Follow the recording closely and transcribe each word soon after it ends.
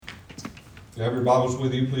If you have your Bibles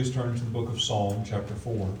with you, please turn to the book of Psalm chapter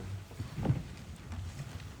 4.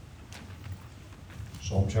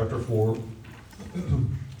 Psalm chapter 4,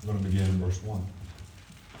 I'm going to begin in verse 1.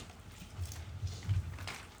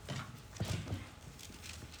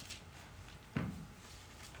 If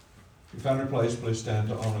you found your place, please stand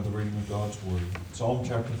to honor the reading of God's Word. Psalm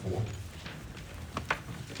chapter 4.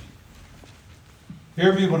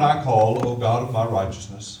 Hear me when I call, O God of my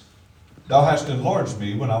righteousness. Thou hast enlarged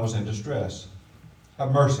me when I was in distress.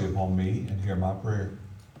 Have mercy upon me and hear my prayer.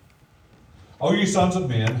 O ye sons of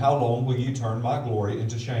men, how long will ye turn my glory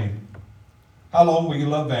into shame? How long will ye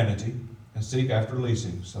love vanity and seek after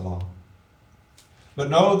leasing, Selah? But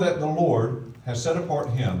know that the Lord has set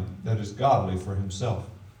apart him that is godly for himself.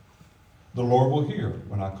 The Lord will hear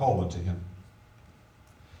when I call unto him.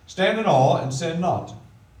 Stand in awe and sin not.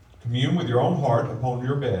 Commune with your own heart upon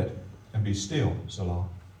your bed, and be still, Selah.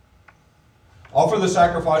 Offer the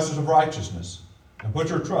sacrifices of righteousness, and put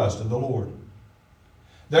your trust in the Lord.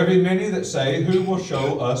 There be many that say, Who will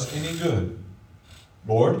show us any good?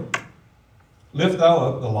 Lord, lift thou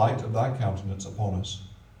up the light of thy countenance upon us.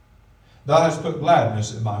 Thou hast put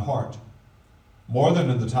gladness in my heart, more than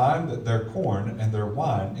in the time that their corn and their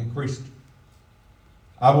wine increased.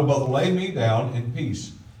 I will both lay me down in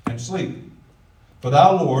peace and sleep, for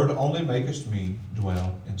thou, Lord, only makest me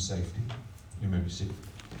dwell in safety. You may be seated.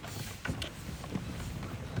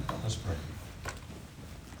 Let's pray.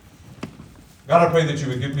 God, I pray that you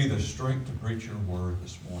would give me the strength to preach your word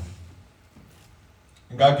this morning.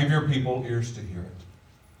 And God, give your people ears to hear it.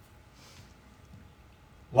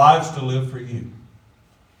 Lives to live for you.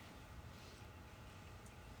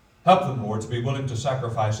 Help them, Lord, to be willing to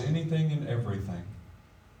sacrifice anything and everything,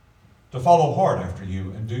 to follow hard after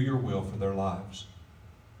you and do your will for their lives,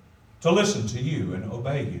 to listen to you and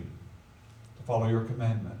obey you, to follow your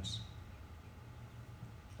commandments.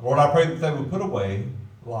 Lord, I pray that they would put away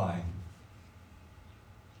lying.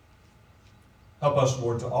 Help us,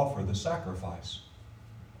 Lord, to offer the sacrifice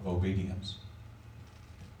of obedience.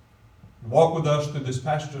 Walk with us through this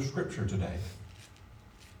passage of Scripture today.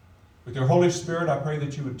 With your Holy Spirit, I pray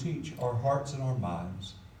that you would teach our hearts and our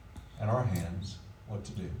minds and our hands what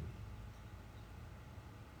to do.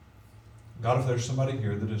 God, if there's somebody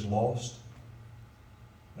here that is lost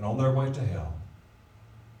and on their way to hell,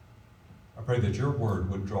 I pray that your word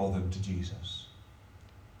would draw them to Jesus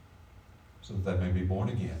so that they may be born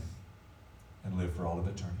again and live for all of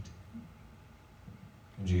eternity.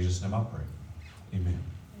 In Jesus' name I pray. Amen.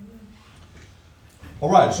 All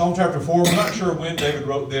right, Psalm chapter 4. We're not sure when David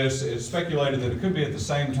wrote this. It's speculated that it could be at the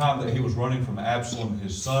same time that he was running from Absalom,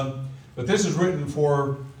 his son. But this is written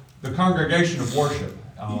for the congregation of worship.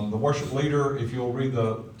 The worship leader, if you'll read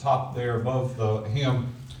the top there above the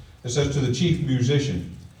hymn, it says to the chief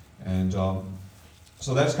musician. And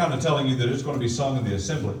so that's kind of telling you that it's going to be sung in the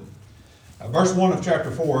assembly. Verse 1 of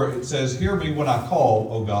chapter 4, it says, Hear me when I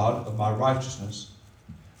call, O God of my righteousness.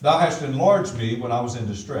 Thou hast enlarged me when I was in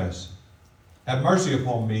distress. Have mercy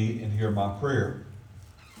upon me and hear my prayer.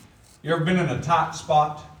 You ever been in a tight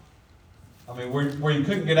spot? I mean, where you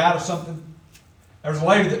couldn't get out of something? There was a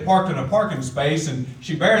lady that parked in a parking space, and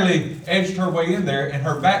she barely edged her way in there, and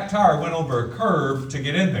her back tire went over a curb to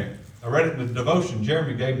get in there. I read it in the devotion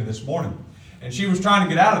Jeremy gave me this morning. And she was trying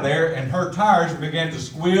to get out of there, and her tires began to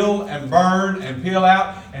squeal and burn and peel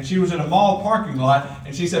out, and she was in a mall parking lot,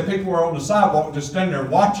 and she said people were on the sidewalk just standing there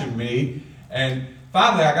watching me. And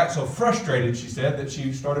finally I got so frustrated, she said, that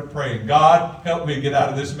she started praying, God, help me get out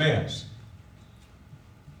of this mess.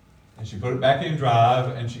 And she put it back in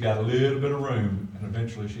drive, and she got a little bit of room, and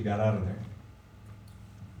eventually she got out of there.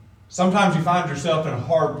 Sometimes you find yourself in a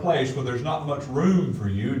hard place where there's not much room for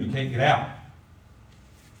you, and you can't get out.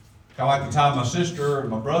 Kind of like the time my sister and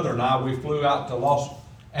my brother and I, we flew out to Los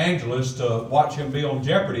Angeles to watch him be on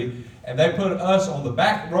Jeopardy, and they put us on the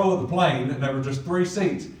back row of the plane, and there were just 3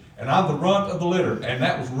 seats, and I'm the runt of the litter, and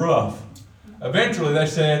that was rough. Eventually they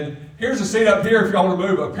said, here's a seat up here if y'all want to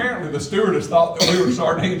move. Apparently the stewardess thought that we were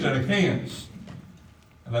sardines in a can,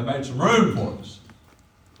 and they made some room for us.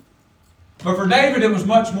 But for David, it was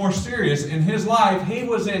much more serious. In his life, he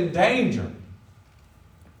was in danger.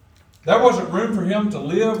 There wasn't room for him to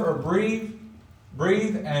live or breathe,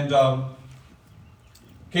 and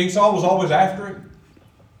King Saul was always after him,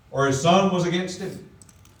 or his son was against him.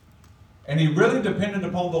 And he really depended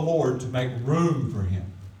upon the Lord to make room for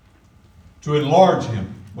him, to enlarge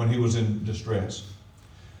him when he was in distress.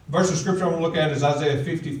 The verse of Scripture I want to look at is Isaiah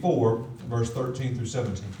 54, verse 13 through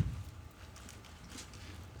 17.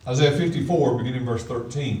 Isaiah 54, beginning verse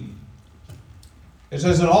 13. It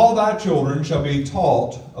says, And all thy children shall be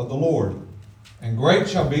taught of the Lord, and great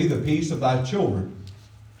shall be the peace of thy children.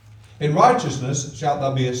 In righteousness shalt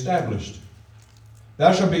thou be established.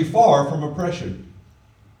 Thou shalt be far from oppression,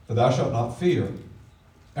 for thou shalt not fear,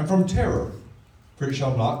 and from terror, for it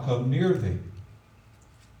shall not come near thee.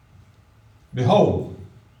 Behold,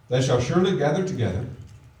 they shall surely gather together,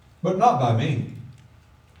 but not by me.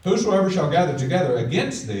 Whosoever shall gather together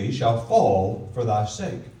against thee shall fall for thy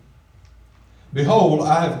sake. Behold,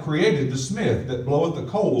 I have created the smith that bloweth the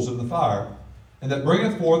coals in the fire, and that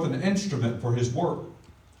bringeth forth an instrument for his work.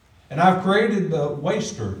 And I have created the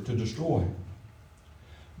waster to destroy.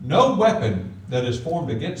 No weapon that is formed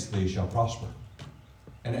against thee shall prosper,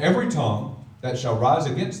 and every tongue that shall rise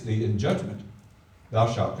against thee in judgment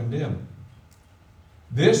thou shalt condemn.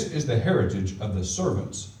 This is the heritage of the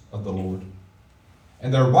servants of the Lord,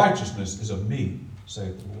 and their righteousness is of me,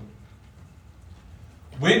 saith the Lord.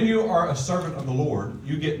 When you are a servant of the Lord,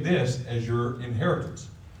 you get this as your inheritance.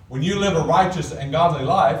 When you live a righteous and godly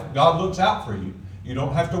life, God looks out for you. You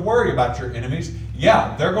don't have to worry about your enemies.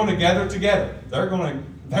 Yeah, they're going to gather together. They're going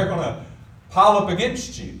to pile up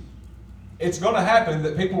against you. It's going to happen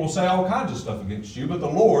that people will say all kinds of stuff against you, but the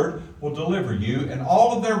Lord will deliver you, and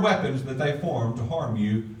all of their weapons that they form to harm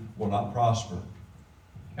you will not prosper.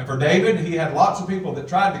 And for David, he had lots of people that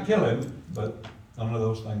tried to kill him, but none of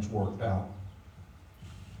those things worked out.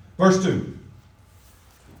 Verse 2.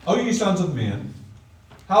 O ye sons of men,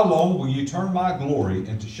 how long will ye turn my glory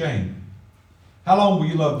into shame? How long will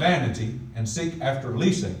you love vanity and seek after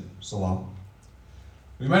leasing? Salah.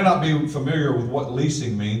 We may not be familiar with what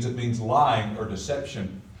leasing means. It means lying or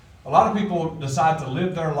deception. A lot of people decide to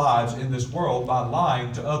live their lives in this world by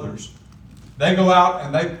lying to others. They go out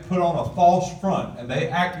and they put on a false front and they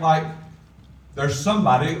act like there's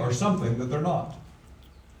somebody or something that they're not.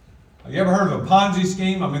 Have you ever heard of a Ponzi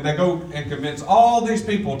scheme? I mean, they go and convince all these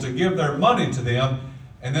people to give their money to them,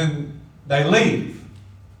 and then they leave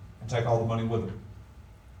and take all the money with them.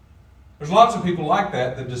 There's lots of people like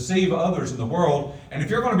that deceive others in the world. And if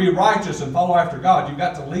you're going to be righteous and follow after God, you've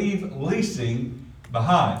got to leave leasing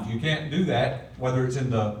behind. You can't do that, whether it's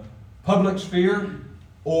in the public sphere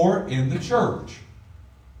or in the church.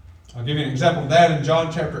 I'll give you an example of that in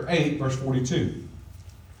John chapter 8, verse 42.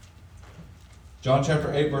 John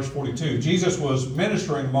chapter 8, verse 42. Jesus was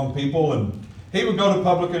ministering among people, and he would go to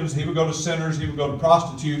publicans, he would go to sinners, he would go to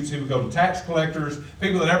prostitutes, he would go to tax collectors,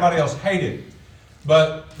 people that everybody else hated.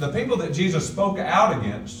 But the people that Jesus spoke out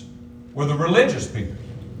against were the religious people.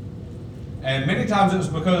 And many times it was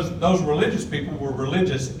because those religious people were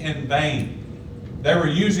religious in vain. They were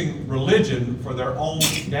using religion for their own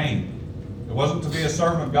gain. It wasn't to be a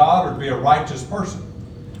servant of God or to be a righteous person.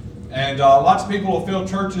 And lots of people will fill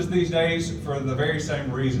churches these days for the very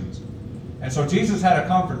same reasons. And so Jesus had a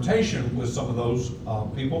confrontation with some of those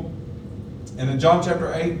people. And in John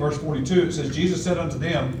chapter 8, verse 42, it says, Jesus said unto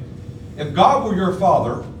them, If God were your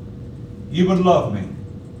Father, ye would love me.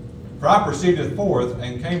 For I proceeded forth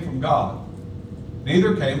and came from God.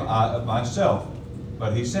 Neither came I of myself,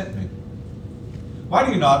 but he sent me. Why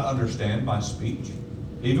do you not understand my speech,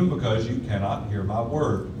 even because you cannot hear my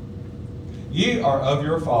word? Ye are of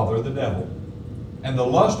your father the devil, and the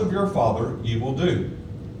lust of your father ye will do.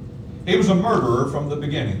 He was a murderer from the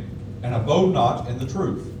beginning, and abode not in the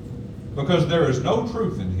truth, because there is no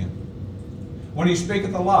truth in him. When he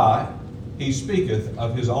speaketh a lie, he speaketh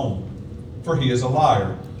of his own, for he is a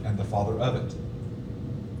liar, and the father of it.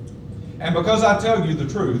 And because I tell you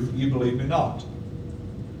the truth, ye believe me not.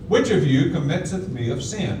 Which of you convinceth me of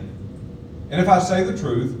sin? And if I say the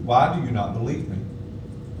truth, why do you not believe me?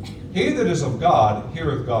 He that is of God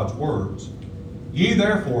heareth God's words. Ye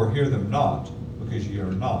therefore hear them not, because ye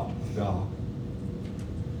are not of God.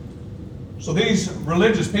 So these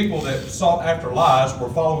religious people that sought after lies were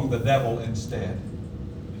following the devil instead.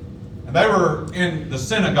 And they were in the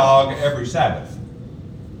synagogue every Sabbath.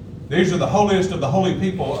 These are the holiest of the holy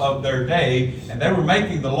people of their day, and they were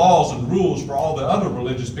making the laws and rules for all the other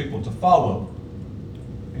religious people to follow.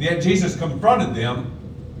 And yet Jesus confronted them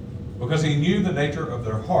because he knew the nature of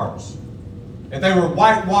their hearts. If they were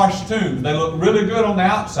whitewashed tombs, they looked really good on the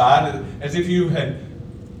outside, as if you had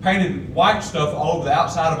painted white stuff all over the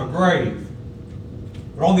outside of a grave.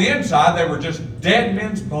 But on the inside, they were just dead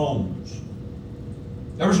men's bones.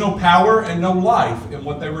 There was no power and no life in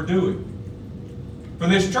what they were doing. For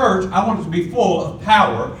this church, I want it to be full of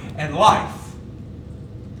power and life.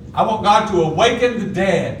 I want God to awaken the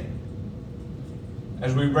dead,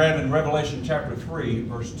 as we read in Revelation chapter 3,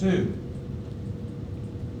 verse 2.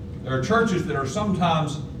 There are churches that are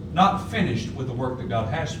sometimes not finished with the work that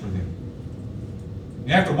God has for them.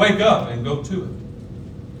 You have to wake up and go to it.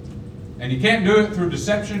 And you can't do it through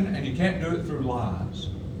deception, and you can't do it through lies.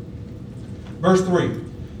 Verse 3,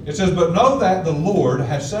 It says, but know that the Lord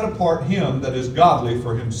has set apart him that is godly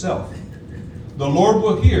for himself. The Lord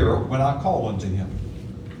will hear when I call unto him.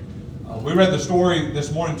 We read the story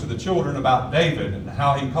this morning to the children about David and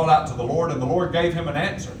how he called out to the Lord, and the Lord gave him an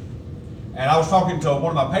answer. And I was talking to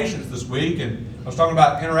one of my patients this week, and I was talking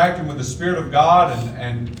about interacting with the Spirit of God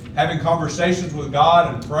and having conversations with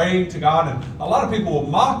God and praying to God. And a lot of people will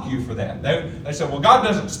mock you for that. They say, well, God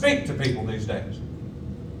doesn't speak to people these days.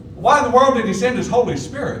 Why in the world did he send his Holy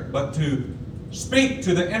Spirit but to speak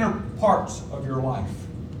to the inner parts of your life?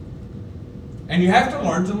 And you have to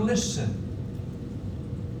learn to listen.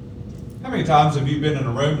 How many times have you been in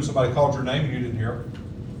a room and somebody called your name and you didn't hear it?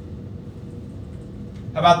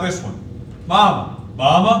 How about this one? Mama,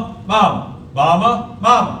 mama, mama, mama,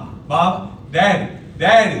 mama, mama, daddy,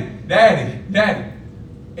 daddy, daddy, daddy.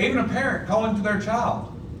 Even a parent calling to their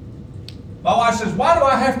child. My wife says, why do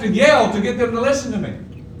I have to yell to get them to listen to me?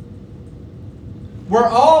 We're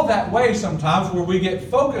all that way sometimes, where we get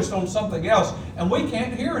focused on something else and we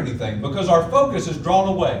can't hear anything because our focus is drawn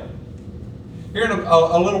away. Here in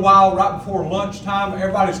a little while, right before lunchtime,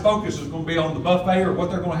 everybody's focus is going to be on the buffet or what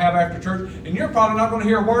they're going to have after church, and you're probably not going to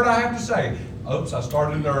hear a word I have to say. Oops, I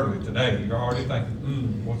started early today. You're already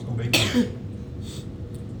thinking, what's going to be good?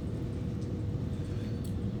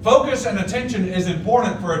 Focus and attention is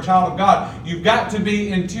important for a child of God. You've got to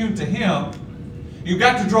be in tune to Him. You've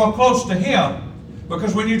got to draw close to Him.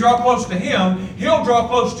 Because when you draw close to Him, He'll draw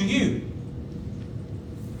close to you.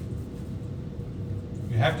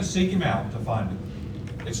 You have to seek Him out to find Him.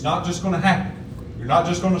 It's not just going to happen. You're not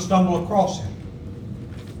just going to stumble across Him.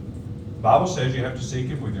 The Bible says you have to seek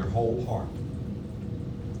Him with your whole heart.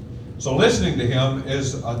 So listening to Him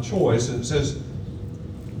is a choice. And it says,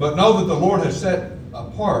 but know that the Lord has set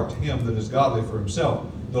apart him that is godly for himself.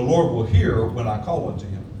 The Lord will hear when I call unto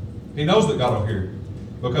Him. He knows that God will hear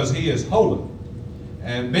because He is holy.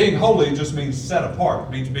 And being holy just means set apart.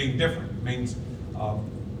 It means being different. It means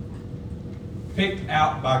picked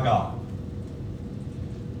out by God.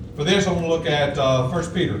 For this, I'm going to look at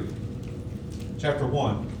 1 Peter chapter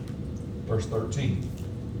 1, verse 13.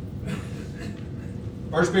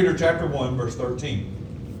 1 Peter chapter 1, verse 13.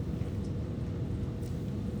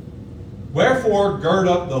 Wherefore, gird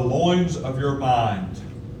up the loins of your mind.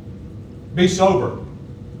 Be sober.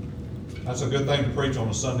 That's a good thing to preach on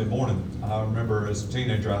a Sunday morning. I remember as a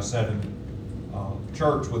teenager I sat in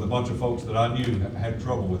church with a bunch of folks that I knew had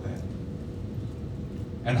trouble with that.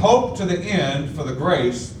 And hope to the end for the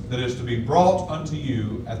grace that is to be brought unto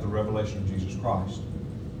you at the revelation of Jesus Christ.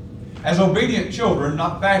 As obedient children,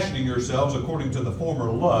 not fashioning yourselves according to the former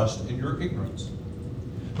lust in your ignorance.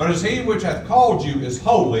 But as He which hath called you is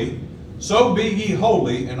holy, so be ye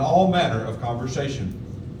holy in all manner of conversation.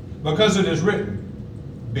 Because it is written,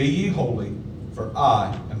 be ye holy, for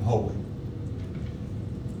I am holy.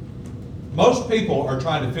 Most people are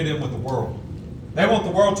trying to fit in with the world. They want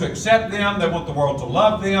the world to accept them. They want the world to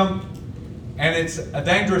love them. And it's a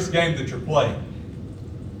dangerous game that you're playing.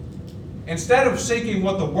 Instead of seeking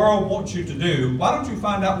what the world wants you to do, why don't you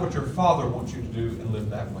find out what your Father wants you to do and live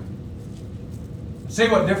that way? See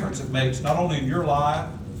what difference it makes, not only in your life,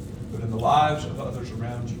 but in the lives of others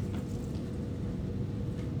around you.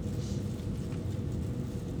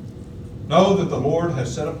 Know that the Lord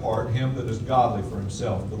has set apart him that is godly for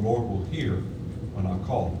himself. The Lord will hear when I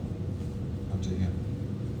call unto Him.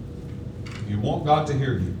 If you want God to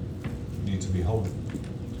hear you, you need to be holy.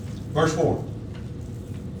 Verse 4.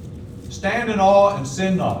 Stand in awe and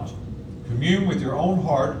sin not. Commune with your own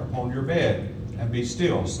heart upon your bed, and be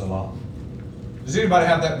still, Selah. Does anybody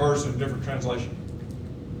have that verse in a different translation?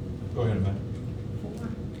 Go ahead, man.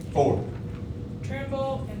 4.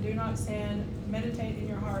 Tremble and do not sin. Meditate in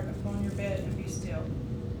your heart upon your bed and be still.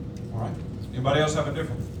 All right. Anybody else have a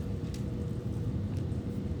different?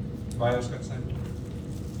 Anybody else got the same?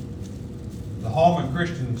 The Holman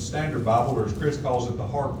Christian Standard Bible, or as Chris calls it, the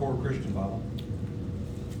Hardcore Christian Bible.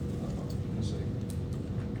 Let's see.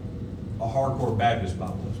 A Hardcore Baptist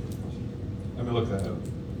Bible. Let me look that up.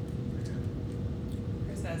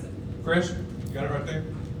 Chris has it. Chris, you got it right there?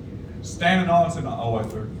 Standing on and saying, oh, wait,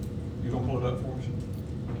 there. You gonna pull it up for us?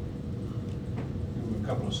 Give me a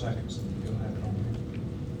couple of seconds and you'll have it on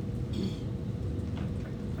here.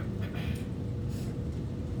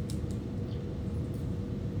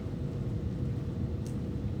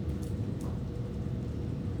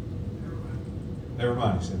 Never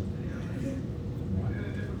mind, he said.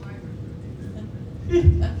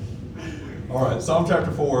 All right, Psalm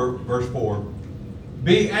chapter 4, verse 4.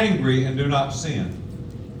 Be angry and do not sin.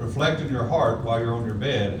 Reflect in your heart while you're on your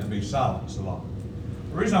bed and be silent, Selah.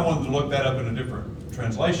 The reason I wanted to look that up in a different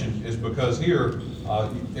translation is because here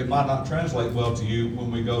it might not translate well to you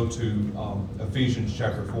when we go to Ephesians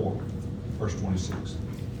chapter 4, verse 26.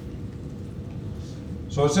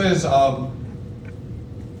 So it says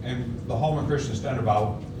in the Holman Christian Standard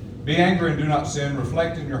Bible, be angry and do not sin,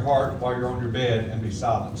 reflect in your heart while you're on your bed, and be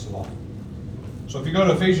silent. Salah. So if you go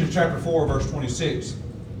to Ephesians chapter 4, verse 26,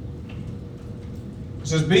 it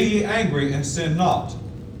says, be ye angry and sin not.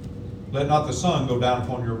 Let not the sun go down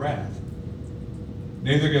upon your wrath.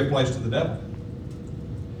 Neither give place to the devil.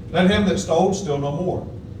 Let him that stole steal no more,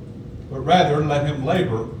 but rather let him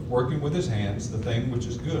labor, working with his hands the thing which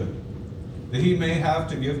is good, that he may have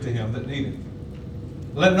to give to him that needeth.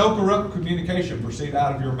 Let no corrupt communication proceed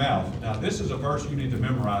out of your mouth. Now this is a verse you need to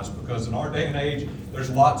memorize, because in our day and age, there's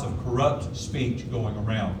lots of corrupt speech going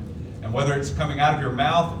around. And whether it's coming out of your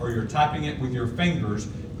mouth or you're typing it with your fingers,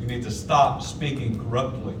 you need to stop speaking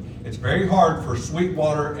corruptly. It's very hard for sweet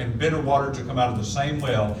water and bitter water to come out of the same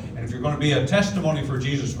well. And if you're going to be a testimony for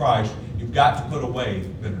Jesus Christ, you've got to put away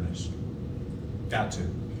bitterness. Got to.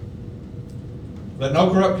 Let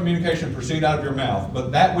no corrupt communication proceed out of your mouth,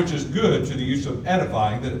 but that which is good to the use of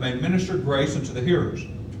edifying, that it may minister grace unto the hearers.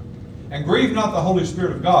 And grieve not the Holy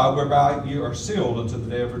Spirit of God, whereby ye are sealed unto the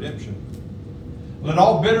day of redemption. Let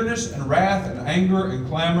all bitterness and wrath and anger and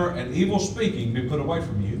clamor and evil speaking be put away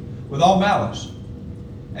from you, with all malice.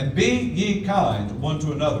 And be ye kind one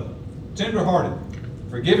to another, tender-hearted,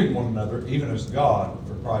 forgiving one another, even as God,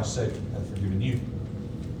 for Christ's sake, hath forgiven you.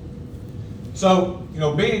 So,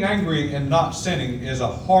 being angry and not sinning is a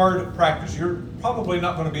hard practice. You're probably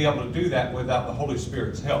not going to be able to do that without the Holy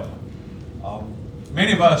Spirit's help.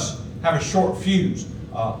 Many of us have a short fuse,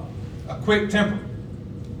 a quick temper.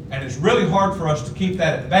 And it's really hard for us to keep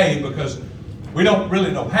that at bay because we don't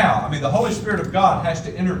really know how. I mean, the Holy Spirit of God has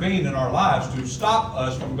to intervene in our lives to stop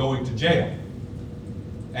us from going to jail.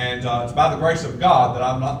 And it's by the grace of God that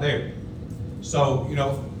I'm not there. So,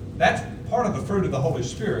 that's part of the fruit of the Holy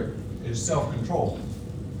Spirit is self-control.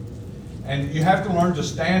 And you have to learn to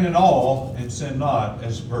stand in awe and sin not,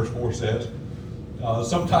 as verse 4 says.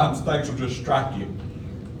 Sometimes things will just strike you.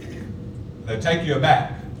 They take you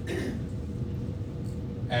aback.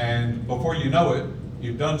 And before you know it,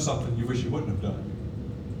 you've done something you wish you wouldn't have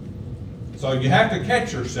done. So you have to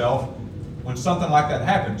catch yourself when something like that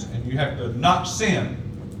happens, and you have to not sin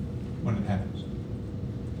when it happens.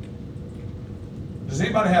 Does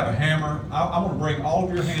anybody have a hammer? I want to bring all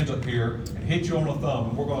of your hands up here and hit you on the thumb,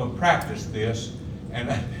 and we're going to practice this. And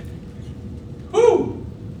whoo!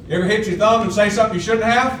 You ever hit your thumb and say something you shouldn't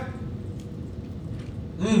have?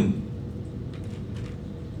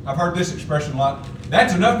 I've heard this expression a lot.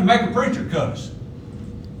 That's enough to make a preacher cuss.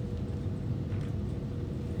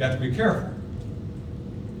 You got to be careful.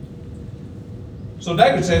 So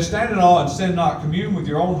David says, stand in awe and sin not, commune with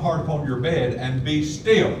your own heart upon your bed, and be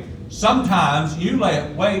still. Sometimes you lay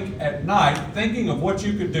awake at night thinking of what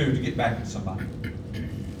you could do to get back at somebody.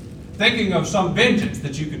 Thinking of some vengeance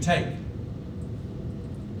that you could take.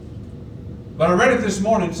 But I read it this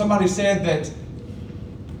morning, somebody said that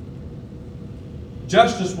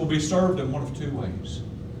justice will be served in one of two ways.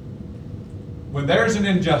 When there's an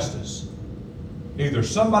injustice, either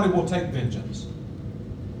somebody will take vengeance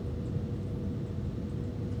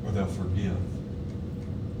or they'll forgive.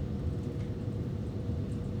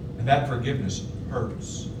 And that forgiveness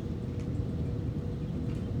hurts.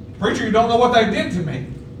 Preacher, you don't know what they did to me.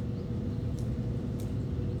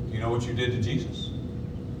 You know what you did to Jesus?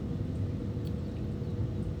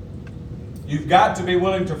 You've got to be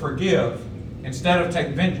willing to forgive instead of take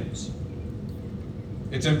vengeance.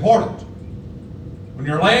 It's important. When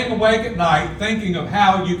you're laying awake at night thinking of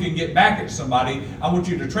how you can get back at somebody, I want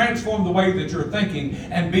you to transform the way that you're thinking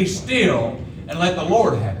and be still and let the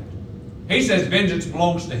Lord have it. He says vengeance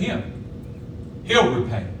belongs to Him. He'll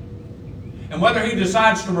repay. And whether He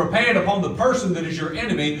decides to repay it upon the person that is your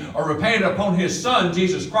enemy or repay it upon His Son,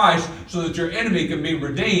 Jesus Christ, so that your enemy can be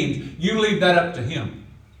redeemed, you leave that up to Him.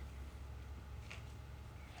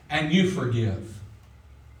 And you forgive.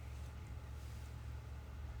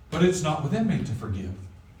 But it's not within me to forgive.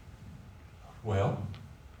 Well,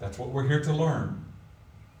 that's what we're here to learn.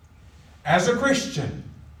 As a Christian,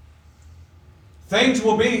 things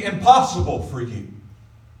will be impossible for you.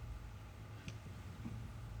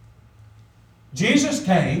 Jesus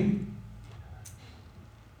came.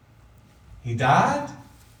 He died.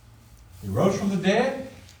 He rose from the dead.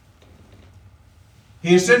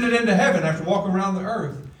 He ascended into heaven after walking around the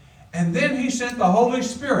earth. And then He sent the Holy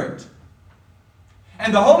Spirit.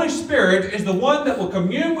 And the Holy Spirit is the one that will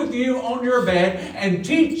commune with you on your bed and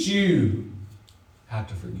teach you how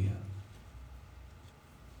to forgive.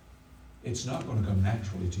 It's not going to come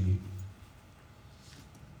naturally to you.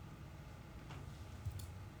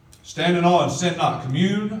 Stand in awe and sin not.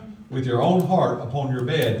 Commune with your own heart upon your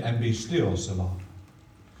bed and be still, Selah.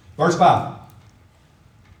 Verse 5.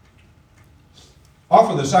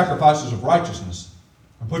 Offer the sacrifices of righteousness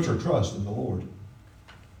and put your trust in the Lord.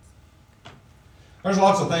 There's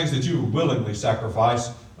lots of things that you willingly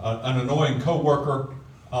sacrifice. An annoying coworker.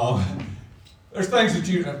 There's things that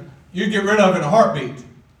you get rid of in a heartbeat.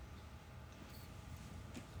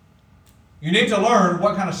 You need to learn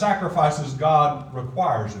what kind of sacrifices God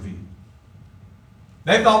requires of you.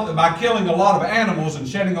 They thought that by killing a lot of animals and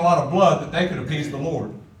shedding a lot of blood that they could appease the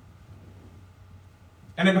Lord.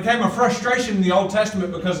 And it became a frustration in the Old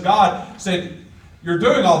Testament because God said, you're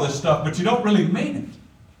doing all this stuff, but you don't really mean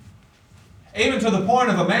it. Even to the point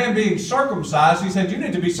of a man being circumcised, he said, you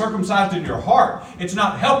need to be circumcised in your heart. It's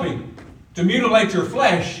not helping to mutilate your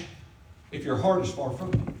flesh if your heart is far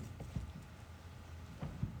from you.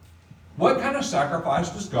 What kind of sacrifice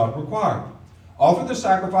does God require? Offer the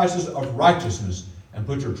sacrifices of righteousness and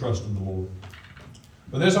put your trust in the Lord.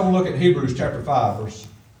 For this, I want to look at Hebrews chapter 10,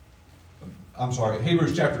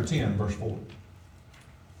 verse 4.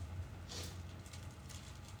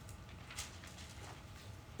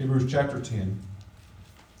 Hebrews chapter 10,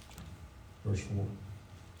 verse 4.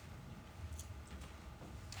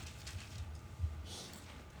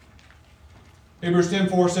 Hebrews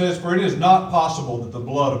 10:4 says, for it is not possible that the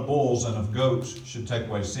blood of bulls and of goats should take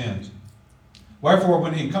away sins. Wherefore,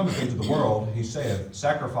 when he cometh into the world, he saith,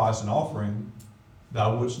 sacrifice and offering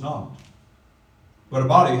thou wouldst not, but a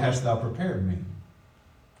body hast thou prepared me.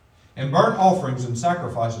 In burnt offerings and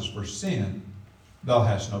sacrifices for sin thou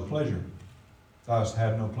hast no pleasure. Thou hast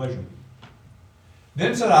had no pleasure.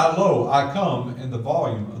 Then said I, lo, I come, in the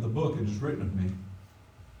volume of the book it is written of me,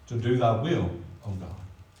 to do thy will, O God.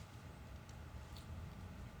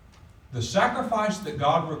 The sacrifice that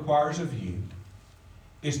God requires of you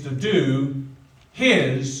is to do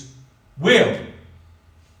His will.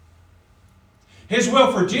 His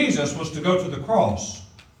will for Jesus was to go to the cross.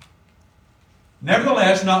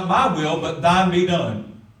 Nevertheless, not my will, but thine be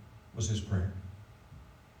done, was his prayer.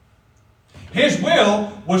 His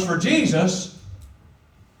will was for Jesus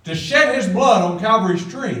to shed his blood on Calvary's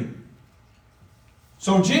tree.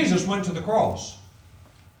 So Jesus went to the cross.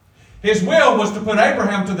 His will was to put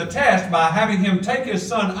Abraham to the test by having him take his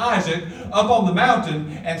son Isaac up on the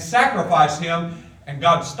mountain and sacrifice him, and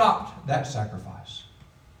God stopped that sacrifice.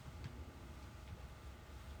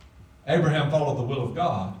 Abraham followed the will of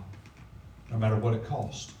God, no matter what it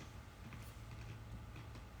cost.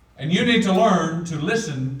 And you need to learn to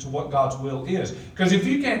listen to what God's will is. Because if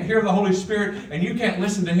you can't hear the Holy Spirit and you can't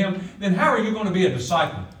listen to Him, then how are you going to be a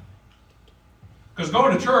disciple? Because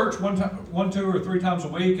going to church one, 2, or 3 times a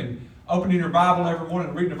week and opening your Bible every morning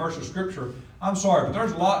and reading a verse of Scripture, I'm sorry, but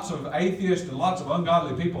there's lots of atheists and lots of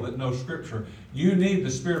ungodly people that know Scripture. You need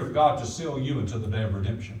the Spirit of God to seal you until the day of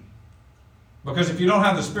redemption. Because if you don't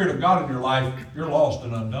have the Spirit of God in your life, you're lost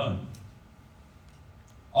and undone.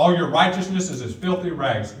 All your righteousness is as filthy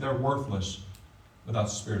rags. They're worthless without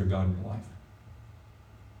the Spirit of God in your life.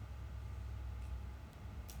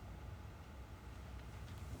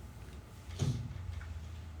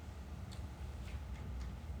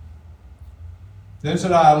 Then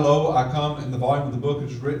said I, lo, I come, in the volume of the book it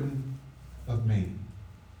is written of me,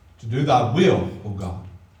 to do thy will, O God.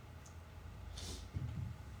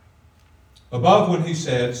 Above when he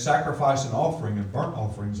said, sacrifice and offering and burnt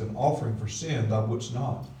offerings and offering for sin thou wouldst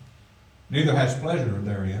not, neither hast pleasure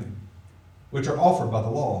therein, which are offered by the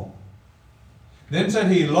law. Then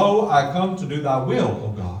said he, lo, I come to do thy will, O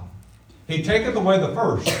God. He taketh away the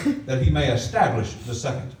first, that he may establish the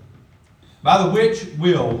second, by the which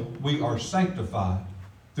will we are sanctified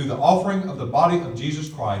through the offering of the body of Jesus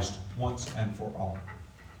Christ once and for all.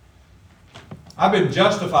 I've been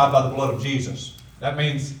justified by the blood of Jesus. That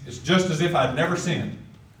means it's just as if I'd never sinned.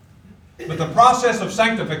 But the process of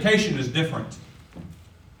sanctification is different.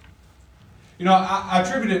 You know, I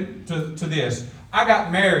attribute it to this. I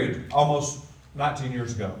got married almost 19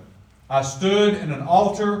 years ago. I stood in an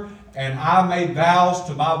altar and I made vows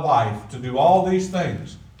to my wife to do all these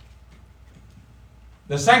things.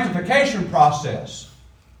 The sanctification process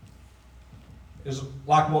is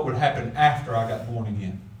like what would happen after I got born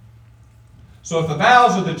again. So if the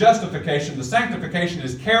vows are the justification, the sanctification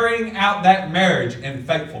is carrying out that marriage in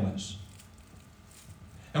faithfulness.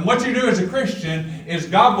 And what you do as a Christian is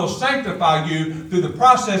God will sanctify you through the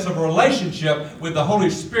process of a relationship with the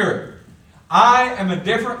Holy Spirit. I am a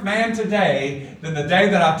different man today than the day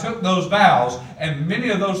that I took those vows, and many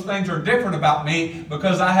of those things are different about me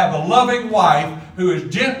because I have a loving wife who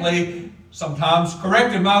is gently, sometimes,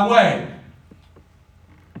 correcting my way.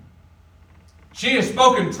 She has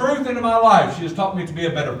spoken truth into my life. She has taught me to be a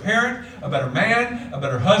better parent, a better man, a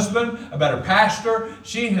better husband, a better pastor.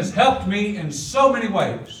 She has helped me in so many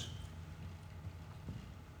ways.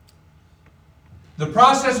 The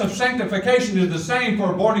process of sanctification is the same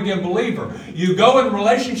for a born-again believer. You go in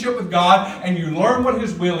relationship with God and you learn what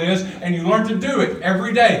His will is and you learn to do it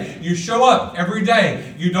every day. You show up every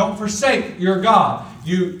day. You don't forsake your God.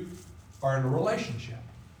 You are in a relationship.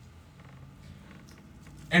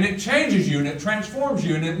 And it changes you and it transforms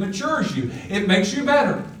you and it matures you. It makes you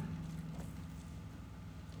better.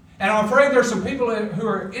 And I'm afraid there's some people who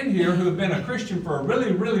are in here who have been a Christian for a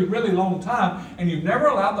really, really, really long time, and you've never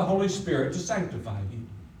allowed the Holy Spirit to sanctify you.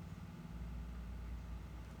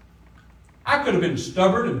 I could have been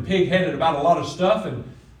stubborn and pig-headed about a lot of stuff and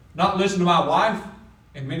not listened to my wife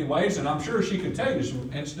in many ways, and I'm sure she could tell you some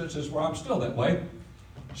instances where I'm still that way.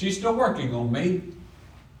 She's still working on me.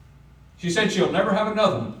 She said she'll never have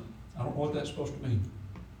another one. I don't know what that's supposed to mean.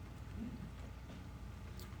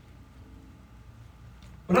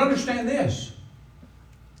 But understand this.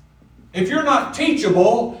 If you're not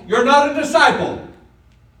teachable, you're not a disciple.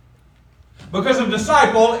 Because a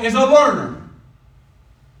disciple is a learner.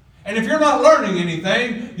 And if you're not learning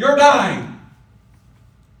anything, you're dying.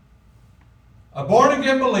 A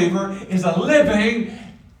born-again believer is a living,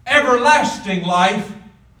 everlasting life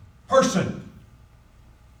person.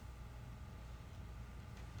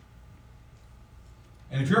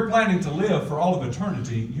 And if you're planning to live for all of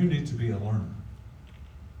eternity, you need to be a learner.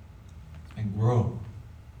 And grow.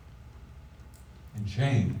 And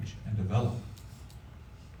change and develop.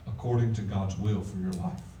 According to God's will for your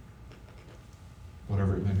life.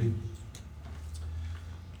 Whatever it may be.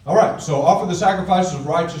 Alright, so offer the sacrifices of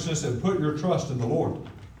righteousness and put your trust in the Lord.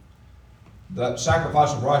 That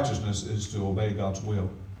sacrifice of righteousness is to obey God's will.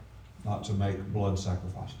 Not to make blood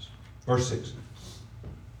sacrifices. Verse 6.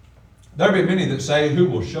 There be many that say, who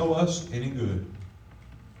will show us any good?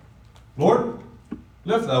 Lord,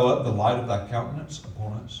 lift thou up the light of thy countenance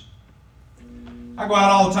upon us. I go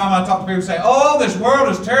out all the time, I talk to people and say, oh, this world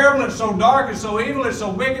is terrible, it's so dark, it's so evil, it's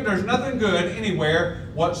so wicked, there's nothing good anywhere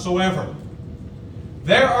whatsoever.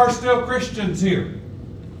 There are still Christians here.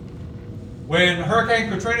 When Hurricane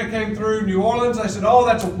Katrina came through New Orleans, I said, oh,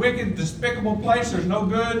 that's a wicked, despicable place, there's no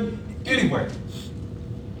good anywhere.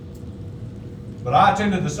 But I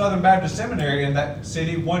attended the Southern Baptist Seminary in that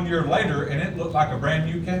city 1 year later, and it looked like a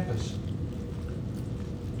brand new campus.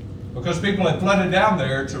 Because people had flooded down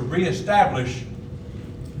there to reestablish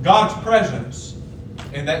God's presence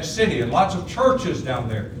in that city. And lots of churches down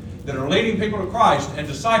there that are leading people to Christ and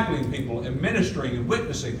discipling people and ministering and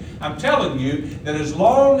witnessing. I'm telling you that as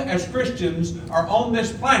long as Christians are on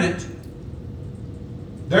this planet,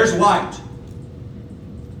 there's light.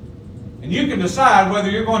 And you can decide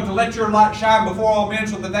whether you're going to let your light shine before all men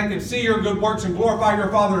so that they can see your good works and glorify your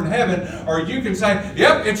Father in heaven, or you can say,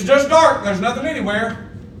 yep, it's just dark, there's nothing anywhere.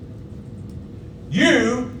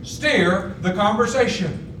 You steer the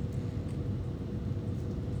conversation.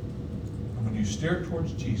 And when you steer it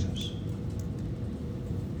towards Jesus,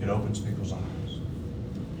 it opens people's eyes.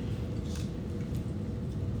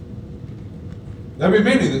 There be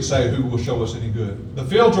many that say, who will show us any good? The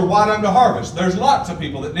fields are white unto harvest. There's lots of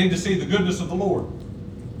people that need to see the goodness of the Lord.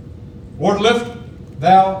 Lord, lift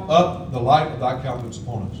thou up the light of thy countenance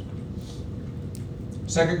upon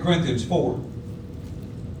us. 2 Corinthians 4.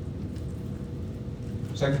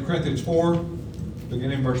 2 Corinthians 4,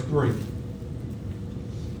 beginning in verse 3.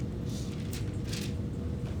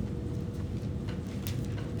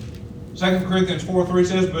 Second Corinthians 4:3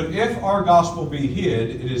 says, but if our gospel be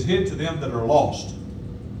hid, it is hid to them that are lost,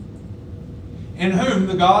 in whom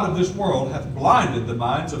the God of this world hath blinded the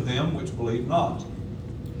minds of them which believe not,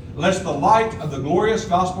 lest the light of the glorious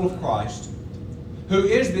gospel of Christ, who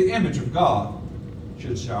is the image of God,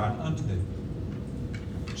 should shine unto them.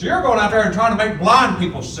 So you're going out there and trying to make blind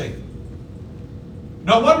people see.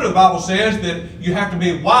 No wonder the Bible says that you have to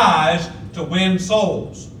be wise to win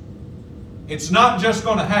souls. It's not just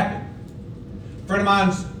going to happen. A friend of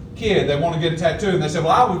mine's kid, they want to get a tattoo, and they said,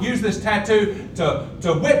 well, I will use this tattoo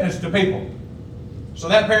to witness to people. So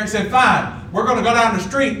that parent said, fine, we're going to go down the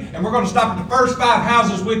street, and we're going to stop at the first 5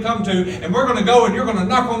 houses we come to, and we're going to go, and you're going to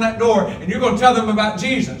knock on that door, and you're going to tell them about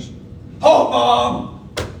Jesus. Oh, Mom!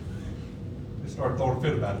 They started throwing a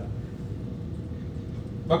fit about it.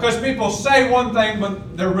 Because people say one thing,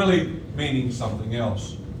 but they're really meaning something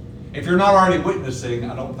else. If you're not already witnessing,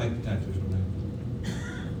 I don't think the tattoo's going to happen.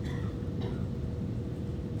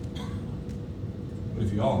 But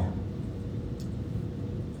if you are,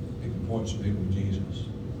 it can point some people to Jesus.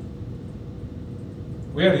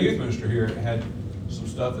 We had a youth minister here that had some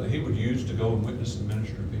stuff that he would use to go and witness and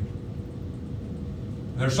minister to people.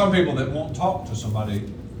 There's some people that won't talk to somebody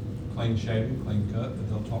clean shaven, clean cut, but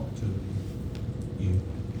they'll talk to you.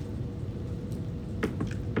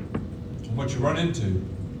 And what you run into,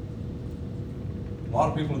 a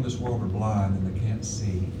lot of people in this world are blind and they can't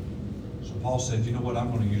see. So Paul said, you know what,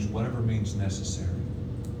 I'm going to use whatever means necessary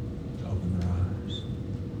to open their eyes.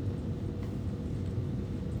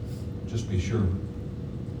 Just be sure,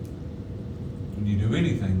 when you do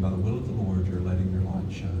anything by the will of the Lord, you're letting your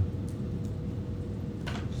light shine.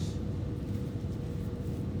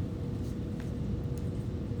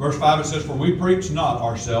 Verse 5, it says, for we preach not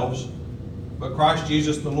ourselves, but Christ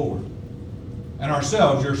Jesus the Lord, and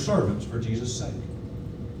ourselves your servants for Jesus' sake.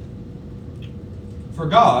 For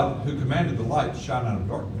God, who commanded the light to shine out of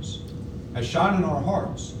darkness, has shined in our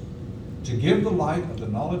hearts to give the light of the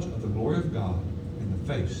knowledge of the glory of God in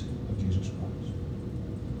the face of Jesus Christ.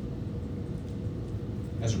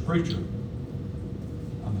 As a preacher,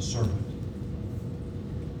 I'm a servant.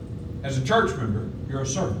 As a church member, you're a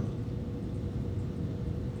servant.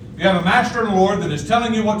 You have a master in the Lord that is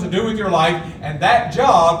telling you what to do with your life, and that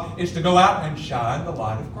job is to go out and shine the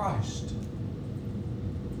light of Christ.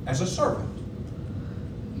 As a servant.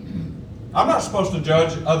 I'm not supposed to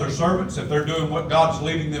judge other servants if they're doing what God's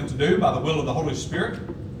leading them to do by the will of the Holy Spirit.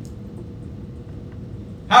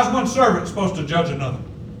 How's one servant supposed to judge another?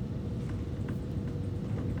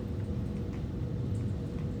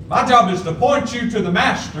 My job is to point you to the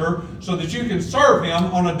Master so that you can serve Him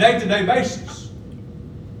on a day-to-day basis.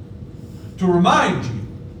 To remind you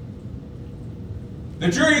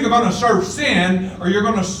that you're either going to serve sin or you're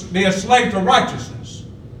going to be a slave to righteousness.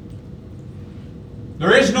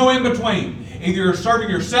 There is no in between. Either you're serving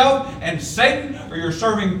yourself and Satan, or you're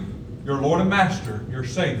serving your Lord and Master, your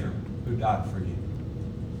Savior, who died for you.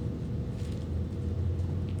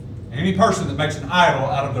 Any person that makes an idol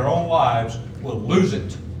out of their own lives will lose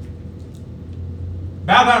it.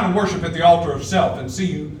 Bow down and worship at the altar of self and see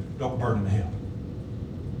you don't burn in hell.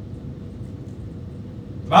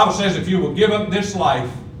 The Bible says if you will give up this life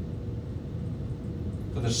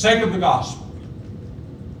for the sake of the gospel,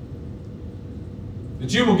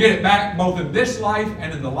 that you will get it back both in this life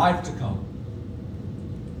and in the life to come.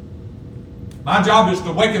 My job is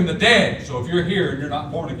to waken the dead. So if you're here and you're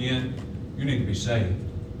not born again, you need to be saved.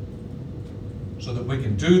 So that we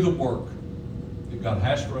can do the work that God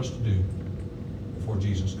has for us to do before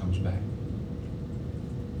Jesus comes back.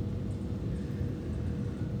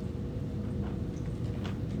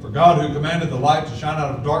 For God, who commanded the light to shine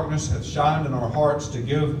out of darkness, hath shined in our hearts to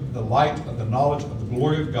give the light of the knowledge of the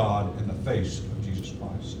glory of God in the face of Jesus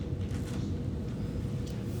Christ.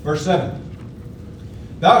 Verse 7.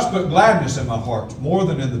 Thou hast put gladness in my heart, more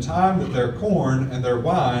than in the time that their corn and their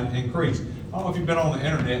wine increased. I don't know if you've been on the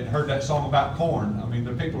internet and heard that song about corn. I mean,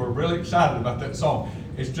 the people are really excited about that song.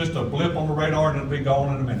 It's just a blip on the radar and it'll be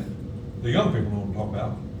gone in a minute. The young people know what I'm talking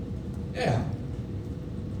about. Yeah.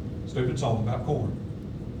 Stupid song about corn.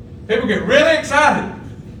 People get really excited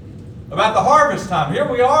about the harvest time. Here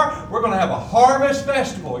we are, we're going to have a harvest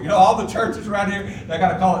festival. You know, all the churches around here, they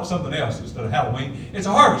got to call it something else instead of Halloween. It's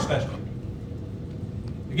a harvest festival.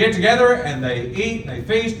 They get together and they eat and they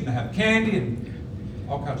feast and they have candy and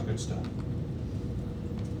all kinds of good stuff.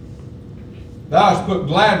 Thou hast put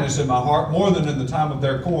gladness in my heart more than in the time of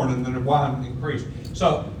their corn and their wine increased.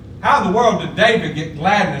 So, how in the world did David get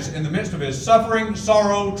gladness in the midst of his suffering,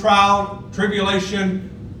 sorrow, trial, tribulation,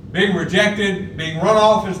 being rejected, being run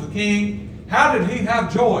off as the king? How did he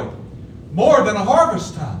have joy? More than a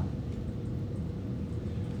harvest time.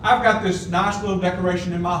 I've got this nice little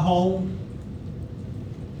decoration in my home,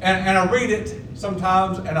 and I read it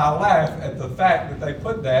sometimes and I laugh at the fact that they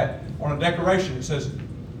put that on a decoration. It says,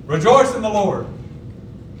 "Rejoice in the Lord."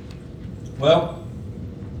 Well,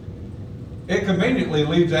 it conveniently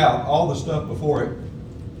leaves out all the stuff before it.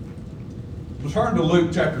 Turn to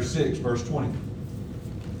Luke chapter 6, verse 20.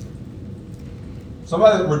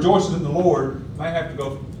 Somebody that rejoices in the Lord may have to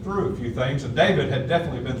go through a few things, and David had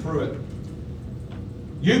definitely been through it.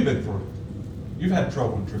 You've been through it. You've had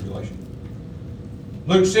trouble and tribulation.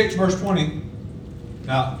 Luke 6, verse 20.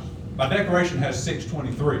 Now, my decoration has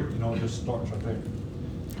 6:23. You know, it just starts right there.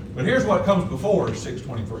 But here's what comes before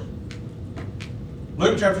 6:23.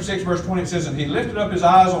 Luke chapter 6, verse 20, it says, "And he lifted up his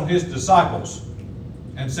eyes on his disciples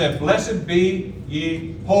and said, Blessed be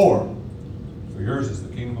ye poor, for yours is the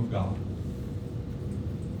kingdom of God."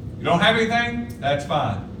 You don't have anything? That's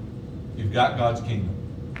fine. You've got God's kingdom.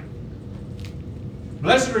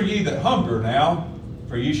 "Blessed are ye that hunger now,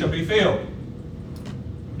 for ye shall be filled."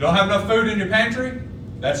 You don't have enough food in your pantry?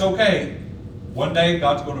 That's okay. One day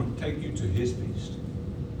God's going to take you to His feast.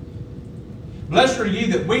 "Blessed are ye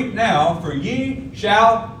that weep now, for ye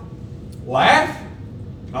shall laugh."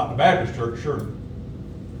 Not in the Baptist church, surely.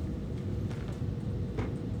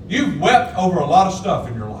 You've wept over a lot of stuff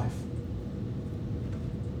in your life.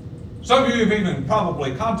 Some of you have even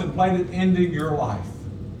probably contemplated ending your life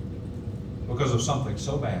because of something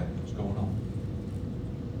so bad that's going on.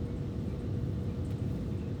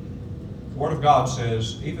 The Word of God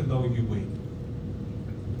says, even though you weep,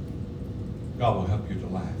 God will help you to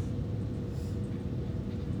laugh.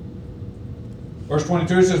 Verse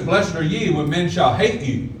 22 says, blessed are ye when men shall hate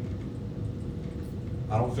you.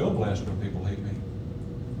 I don't feel blessed when people hate me.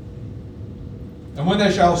 And when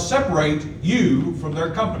they shall separate you from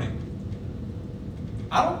their company.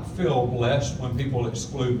 I don't feel blessed when people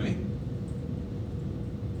exclude me.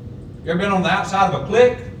 You ever been on the outside of a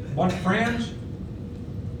clique, a bunch of friends?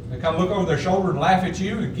 They kind of look over their shoulder and laugh at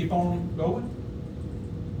you and keep on going?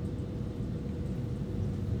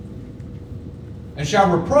 And shall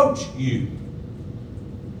reproach you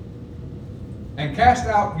and cast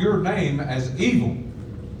out your name as evil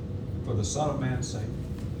for the Son of Man's sake.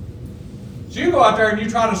 So you go out there and you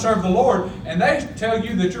try to serve the Lord, and they tell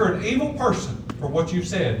you that you're an evil person for what you've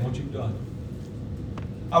said and what you've done.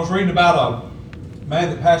 I was reading about a man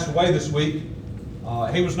that passed away this week.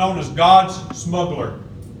 He was known as God's smuggler.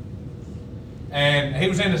 And he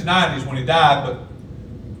was in his 90s when he died, but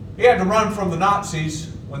he had to run from the Nazis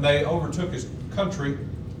when they overtook his country.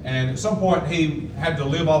 And at some point he had to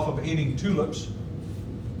live off of eating tulips.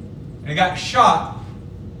 And he got shot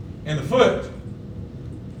in the foot.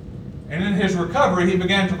 And in his recovery, he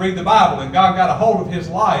began to read the Bible, and God got a hold of his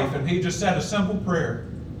life, and he just said a simple prayer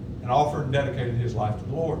and offered and dedicated his life to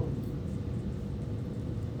the Lord.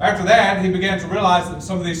 After that, he began to realize that in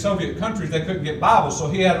some of these Soviet countries, they couldn't get Bibles, so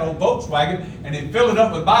he had an old Volkswagen, and he'd fill it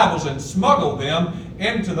up with Bibles and smuggle them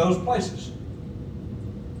into those places.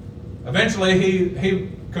 Eventually, he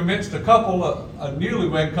convinced a couple, a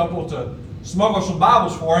newlywed couple, to smuggle some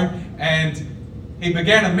Bibles for him, and he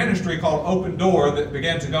began a ministry called Open Door that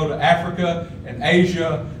began to go to Africa and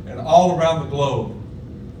Asia and all around the globe,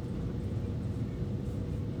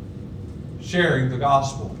 sharing the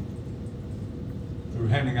gospel through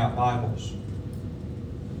handing out Bibles.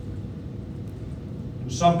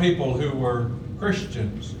 And some people who were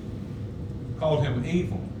Christians called him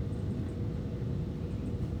evil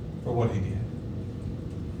for what he did.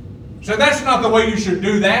 So that's not the way you should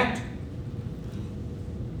do that.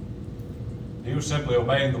 He was simply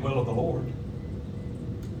obeying the will of the Lord.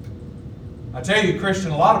 I tell you,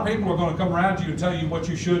 Christian, a lot of people are going to come around you and tell you what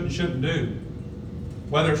you should and shouldn't do.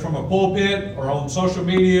 Whether it's from a pulpit or on social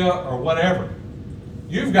media or whatever.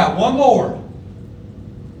 You've got one Lord.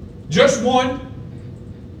 Just one.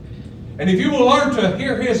 And if you will learn to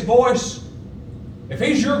hear His voice, if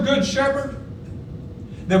He's your good shepherd,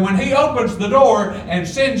 then when He opens the door and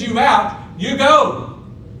sends you out, you go.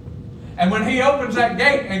 And when He opens that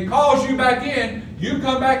gate and calls you back in, you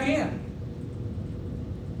come back in.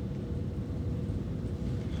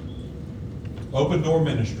 Open Door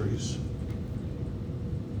Ministries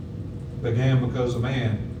began because a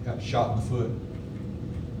man got shot in the foot.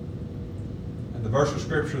 And the verse of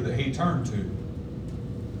Scripture that he turned to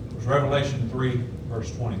was Revelation 3,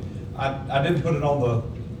 verse 20. I didn't put it on the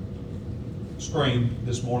screen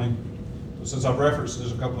this morning, but since I've referenced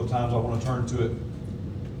this a couple of times, I want to turn to it.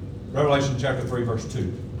 Revelation chapter 3, verse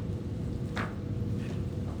 2.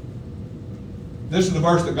 This is the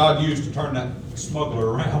verse that God used to turn that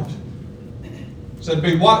smuggler around. It said,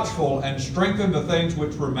 be watchful and strengthen the things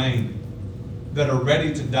which remain, that are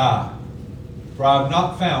ready to die. For I have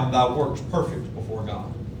not found thy works perfect before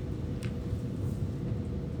God.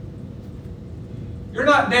 You're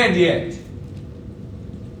not dead yet.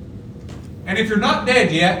 And if you're not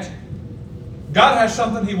dead yet, God has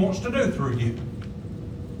something He wants to do through you.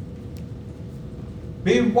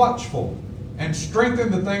 Be watchful and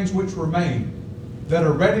strengthen the things which remain, that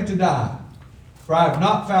are ready to die. For I have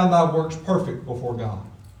not found thy works perfect before God.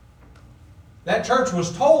 That church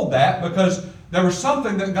was told that because there was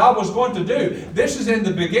something that God was going to do. This is in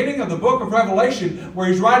the beginning of the book of Revelation, where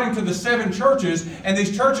He's writing to the 7 churches, and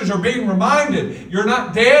these churches are being reminded, you're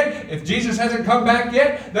not dead. If Jesus hasn't come back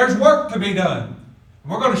yet, there's work to be done.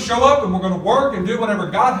 And we're going to show up and we're going to work and do whatever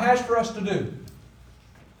God has for us to do.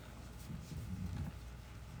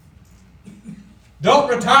 Don't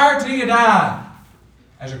retire till you die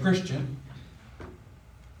as a Christian.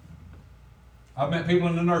 I've met people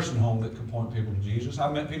in the nursing home that could point people to Jesus.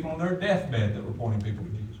 I've met people on their deathbed that were pointing people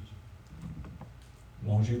to Jesus. As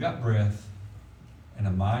long as you've got breath and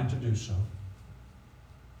a mind to do so,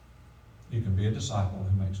 you can be a disciple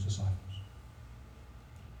who makes disciples.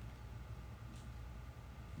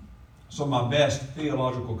 Some of my best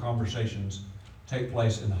theological conversations take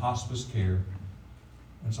place in hospice care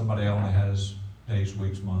when somebody only has days,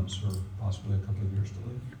 weeks, months, or possibly a couple of years to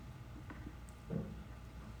live.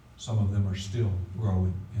 Some of them are still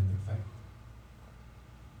growing in their faith.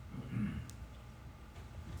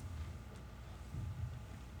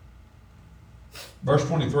 Verse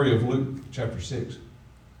 23 of Luke chapter 6.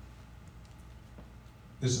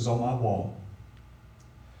 This is on my wall.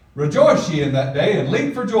 Rejoice ye in that day, and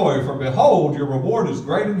leap for joy, for behold, your reward is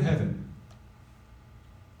great in heaven.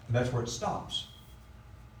 And that's where it stops.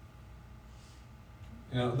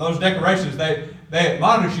 You know, those decorations, they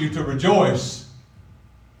admonish you to rejoice.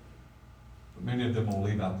 But many of them will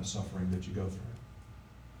leave out the suffering that you go through.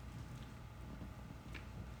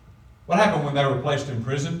 What happened when they were placed in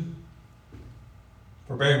prison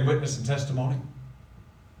for bearing witness and testimony?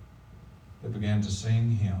 They began to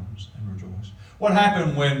sing hymns and rejoice. What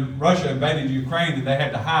happened when Russia invaded Ukraine and they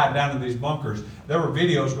had to hide down in these bunkers? There were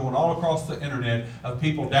videos going all across the internet of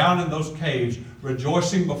people down in those caves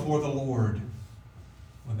rejoicing before the Lord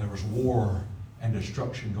when there was war and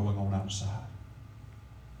destruction going on outside.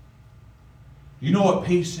 You know what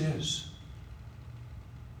peace is?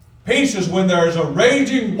 Peace is when there is a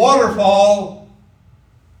raging waterfall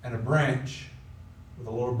and a branch with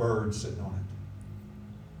a little bird sitting on it.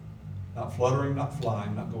 Not fluttering, not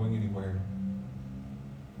flying, not going anywhere.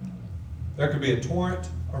 There could be a torrent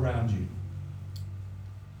around you,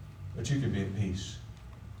 but you can be at peace.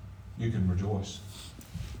 You can rejoice.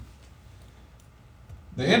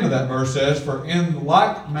 The end of that verse says, "For in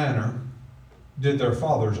like manner did their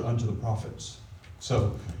fathers unto the prophets."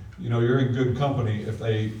 So, you're in good company if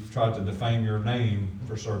they try to defame your name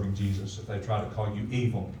for serving Jesus, if they try to call you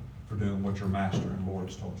evil for doing what your master and Lord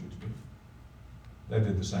has told you to do. They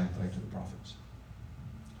did the same thing to the prophets.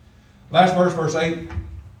 Last verse, verse 8.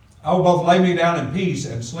 "I will both lay me down in peace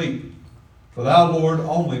and sleep, for thou, Lord,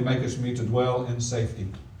 only makest me to dwell in safety."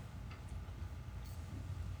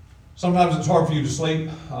 Sometimes it's hard for you to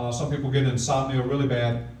sleep. Some people get insomnia really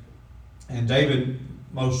bad. And David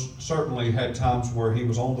most certainly had times where he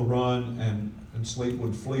was on the run and sleep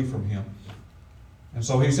would flee from him. And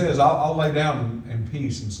so he says, I'll lay down in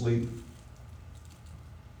peace and sleep.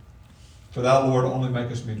 "For thou, Lord, only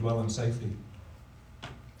makest me dwell in safety."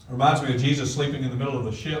 Reminds me of Jesus sleeping in the middle of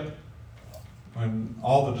the ship when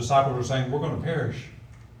all the disciples were saying, "We're going to perish."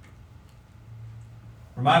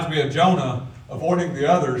 Reminds me of Jonah avoiding the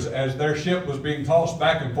others as their ship was being tossed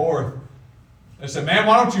back and forth. They said, "Man,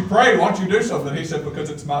 why don't you pray? Why don't you do something?" He said, "Because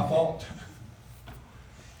it's my fault.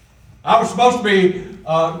 I was supposed to be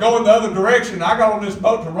going the other direction. I got on this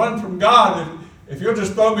boat to run from God. And if you'll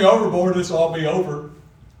just throw me overboard, this will all be over."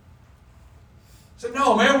 He said,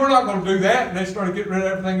 "No, man, we're not going to do that." And they started getting rid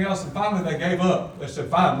of everything else. And finally they gave up. They said,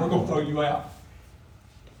 "Fine, we're going to throw you out."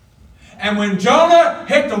 And when Jonah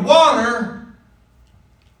hit the water,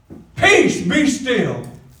 peace, be still.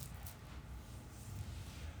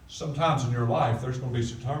 Sometimes in your life, there's going to be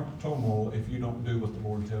some turmoil if you don't do what the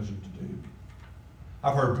Lord tells you to do.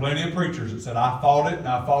 I've heard plenty of preachers that said, "I fought it, and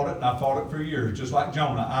I fought it, and I fought it for years." Just like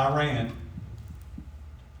Jonah, I ran.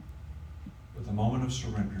 But the moment of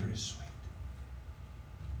surrender is sweet.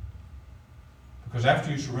 Because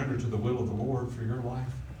after you surrender to the will of the Lord for your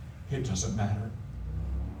life, it doesn't matter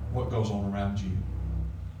what goes on around you.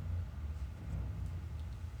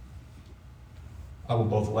 "I will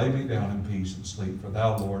both lay me down in peace and sleep, for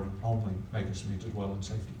thou, Lord, only makest me to dwell in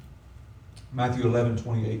safety." Matthew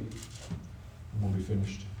 11:28, and we'll be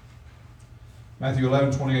finished. Matthew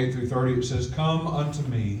 11:28 through 30, it says, "Come unto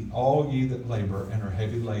me, all ye that labor and are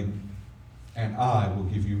heavy laden, and I will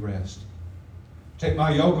give you rest. Take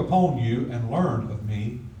my yoke upon you and learn of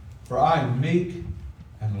me, for I am meek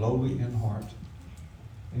and lowly in heart.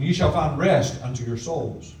 And ye shall find rest unto your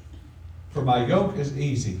souls. For my yoke is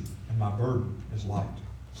easy and my burden is light."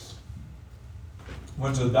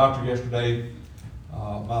 Went to the doctor yesterday.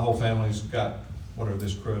 My whole family's got whatever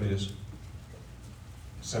this crud is,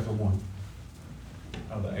 except for one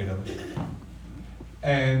of the 8 of us.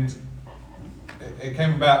 And it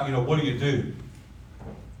came about, what do you do?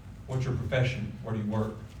 What's your profession? Where do you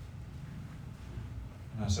work?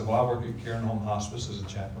 And I said, well, I work at Caring Home Hospice as a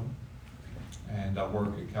chaplain. And I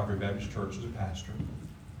work at Calvary Baptist Church as a pastor.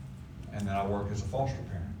 And then I work as a foster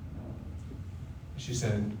parent. She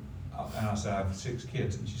said, and I said, I have 6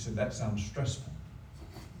 kids. And she said, that sounds stressful.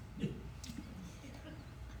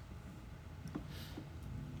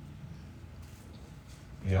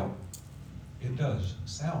 Yeah, it does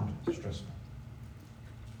sound stressful.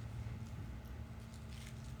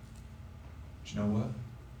 But you know what?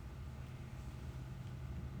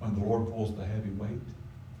 When the Lord pulls the heavy weight,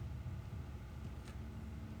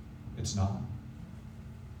 it's not.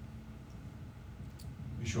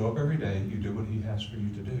 You show up every day, you do what He has for you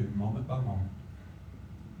to do, moment by moment.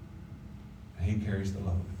 And He carries the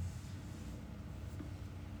load.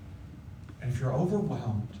 And if you're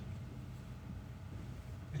overwhelmed,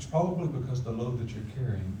 it's probably because the load that you're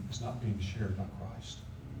carrying is not being shared by Christ.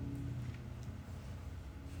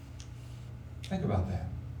 Think about that.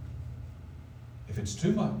 If it's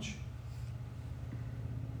too much,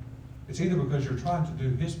 it's either because you're trying to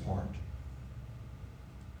do His part,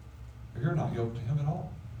 or you're not yoked to Him at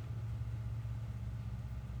all.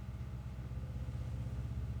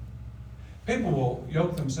 People will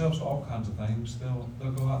yoke themselves to all kinds of things. They'll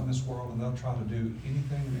go out in this world and they'll try to do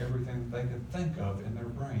anything and everything that they can think of in their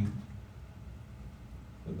brain.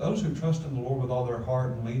 But those who trust in the Lord with all their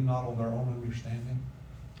heart and lean not on their own understanding,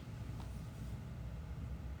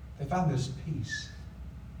 they find this peace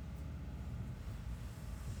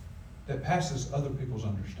that passes other people's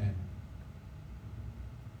understanding.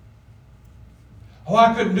 Oh,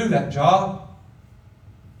 I couldn't do that job.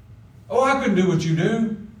 Oh, I couldn't do what you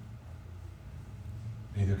do.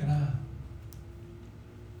 Neither can I.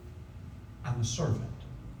 I'm a servant.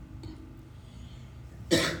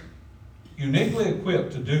 Uniquely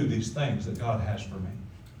equipped to do these things that God has for me.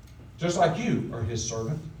 Just like you are His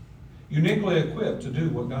servant. Uniquely equipped to do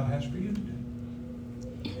what God has for you to do.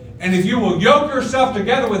 And if you will yoke yourself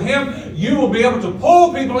together with Him, you will be able to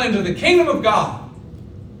pull people into the kingdom of God.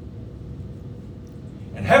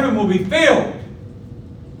 And heaven will be filled.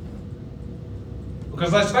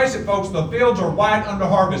 Because let's face it, folks, the fields are white unto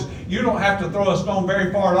harvest. You don't have to throw a stone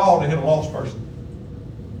very far at all to hit a lost person.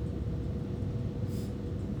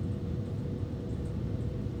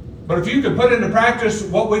 But if you could put into practice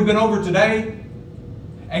what we've been over today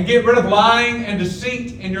and get rid of lying and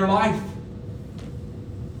deceit in your life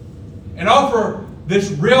and offer this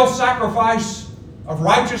real sacrifice of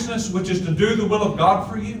righteousness, which is to do the will of God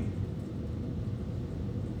for you,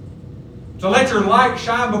 to let your light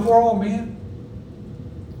shine before all men,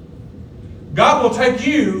 God will take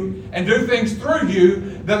you and do things through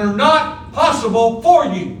you that are not possible for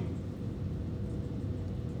you.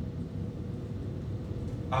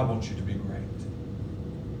 I want you to be great.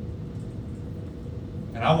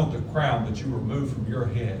 And I want the crown that you remove from your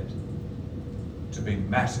head to be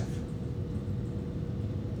massive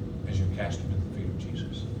as you cast it at the feet of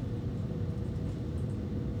Jesus.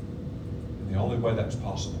 And the only way that's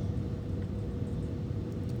possible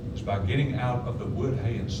by getting out of the wood,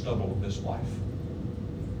 hay, and stubble of this life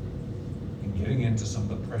and getting into some of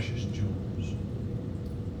the precious jewels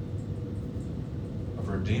of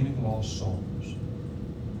redeeming lost souls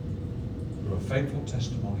through a faithful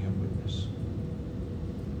testimony and witness.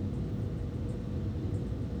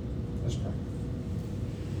 Let's pray.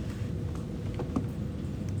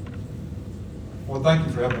 Lord, thank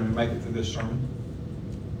you for helping me make it through this sermon.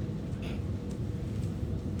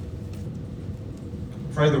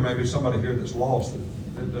 I'm afraid there may be somebody here that's lost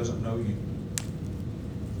that doesn't know you.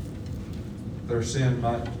 Their sin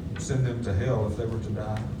might send them to hell if they were to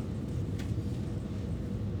die.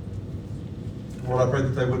 Lord, I pray that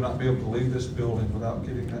they would not be able to leave this building without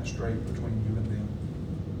getting that straight between you and them.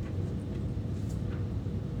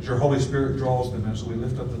 As your Holy Spirit draws them, as we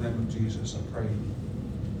lift up the name of Jesus, I pray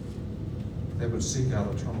they would seek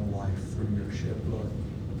out eternal life through your shed blood.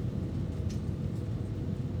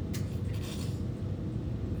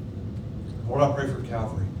 Lord, I pray for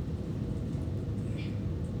Calvary.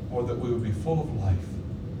 Lord, that we would be full of life.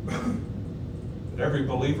 That every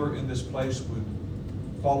believer in this place would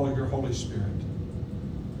follow your Holy Spirit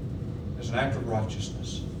as an act of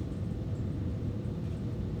righteousness,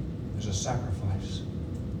 as a sacrifice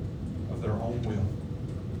of their own will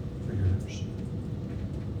for yours.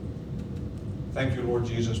 Thank you, Lord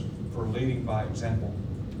Jesus, for leading by example.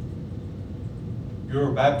 You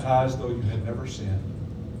were baptized though you had never sinned.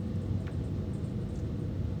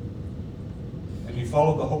 And you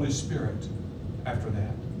followed the Holy Spirit after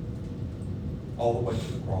that, all the way to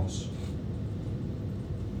the cross.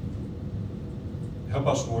 Help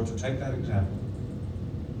us, Lord, to take that example,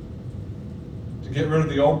 to get rid of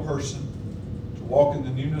the old person, to walk in the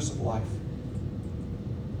newness of life,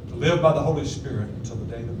 to live by the Holy Spirit until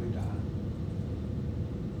the day that we die,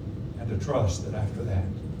 and to trust that after that,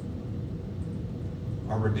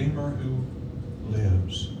 our Redeemer who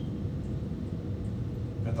lives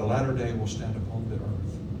at the latter day will stand upon the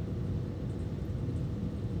earth,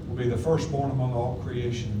 will be the firstborn among all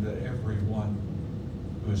creation, that everyone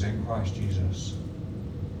who is in Christ Jesus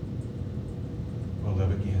will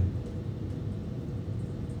live again.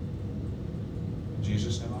 In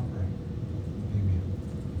Jesus' name I pray.